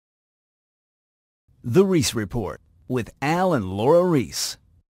The Ries Report with Al and Laura Ries.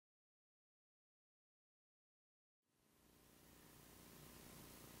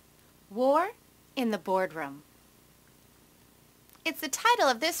 War in the Boardroom. It's the title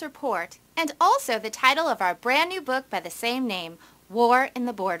of this report and also the title of our brand new book by the same name, War in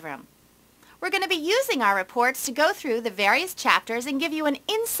the Boardroom. We're going to be using our reports to go through the various chapters and give you an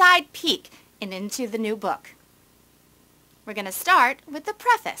inside peek into the new book. We're going to start with the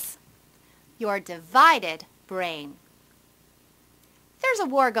preface. Your divided brain. There's a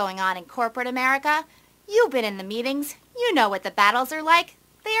war going on in corporate America. You've been in the meetings. You know what the battles are like.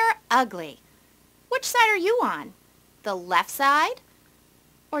 They're ugly. Which side are you on? The left side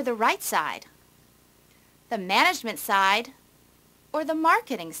or the right side? The management side or the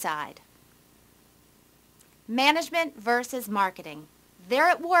marketing side? Management versus marketing. They're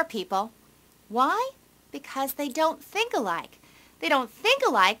at war, people. Why? Because they don't think alike. They don't think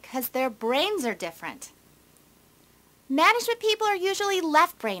alike because their brains are different. Management people are usually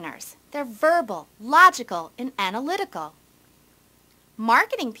left-brainers. They're verbal, logical, and analytical.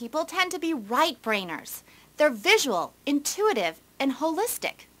 Marketing people tend to be right-brainers. They're visual, intuitive, and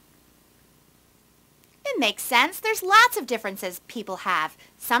holistic. It makes sense. There's lots of differences people have.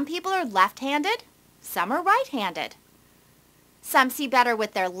 Some people are left-handed, some are right-handed. Some see better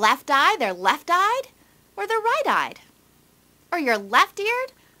with their left eye, they're left-eyed, or they're right-eyed. Or you're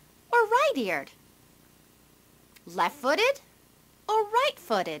left-eared or right-eared. Left-footed or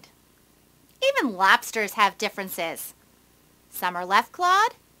right-footed. Even lobsters have differences. Some are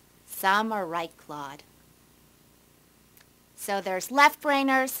left-clawed, some are right-clawed. So there's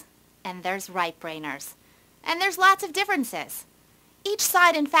left-brainers and there's right-brainers. And there's lots of differences. Each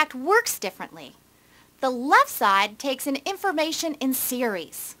side, in fact, works differently. The left side takes in information in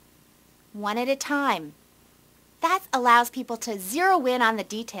series, one at a time. That allows people to zero in on the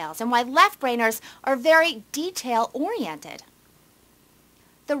details and why left-brainers are very detail-oriented.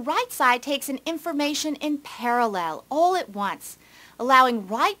 The right side takes in information in parallel, all at once, allowing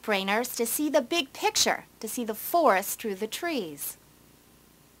right-brainers to see the big picture, to see the forest through the trees.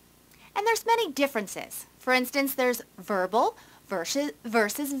 And there's many differences. For instance, there's verbal versus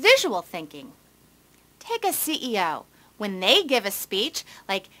visual thinking. Take a CEO. When they give a speech,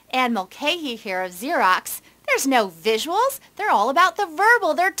 like Ann Mulcahy here of Xerox, there's no visuals. They're all about the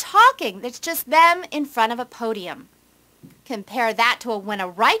verbal. They're talking. It's just them in front of a podium. Compare that to when a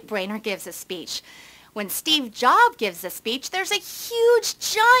right-brainer gives a speech. When Steve Jobs gives a speech, there's a huge,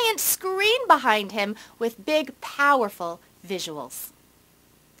 giant screen behind him with big, powerful visuals.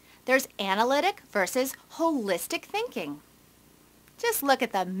 There's analytic versus holistic thinking. Just look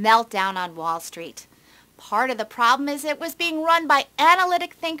at the meltdown on Wall Street. Part of the problem is it was being run by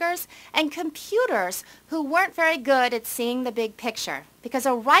analytic thinkers and computers who weren't very good at seeing the big picture. Because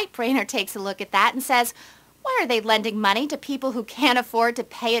a right-brainer takes a look at that and says, why are they lending money to people who can't afford to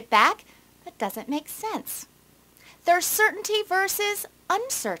pay it back? That doesn't make sense. There's certainty versus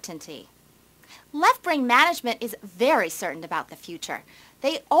uncertainty. Left-brain management is very certain about the future.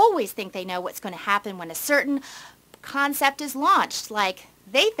 They always think they know what's going to happen when a certain concept is launched, like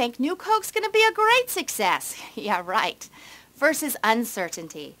they think New Coke's going to be a great success. Yeah, right. Versus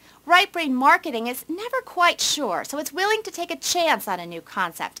uncertainty. Right-brain marketing is never quite sure, so it's willing to take a chance on a new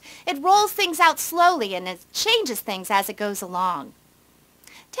concept. It rolls things out slowly and it changes things as it goes along.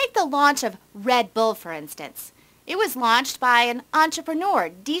 Take the launch of Red Bull, for instance. It was launched by an entrepreneur,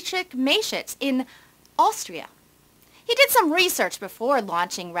 Dietrich Mateschitz, in Austria. He did some research before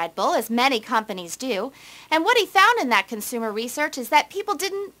launching Red Bull, as many companies do, and what he found in that consumer research is that people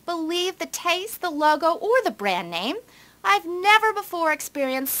didn't believe the taste, the logo, or the brand name. I've never before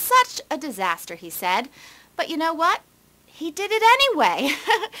experienced such a disaster, he said. But you know what? He did it anyway.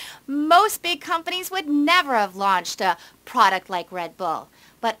 Most big companies would never have launched a product like Red Bull.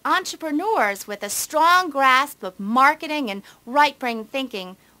 But entrepreneurs with a strong grasp of marketing and right-brain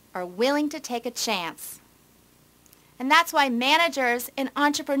thinking are willing to take a chance. And that's why managers and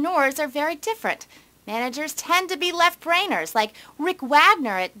entrepreneurs are very different. Managers tend to be left-brainers, like Rick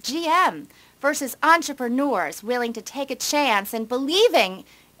Wagner at GM, versus entrepreneurs willing to take a chance and believing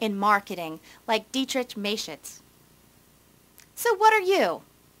in marketing, like Dietrich Mateschitz. So what are you?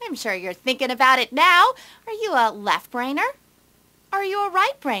 I'm sure you're thinking about it now. Are you a left-brainer? Are you a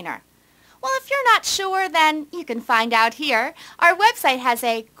right-brainer? Well, if you're not sure, then you can find out here. Our website has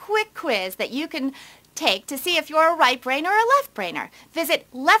a quick quiz that you can take to see if you're a right-brainer or a left-brainer. Visit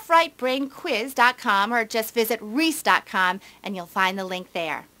leftrightbrainquiz.com or just visit Ries.com and you'll find the link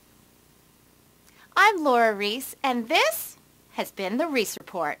there. I'm Laura Ries, and this has been the Ries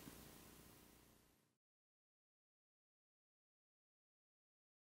Report.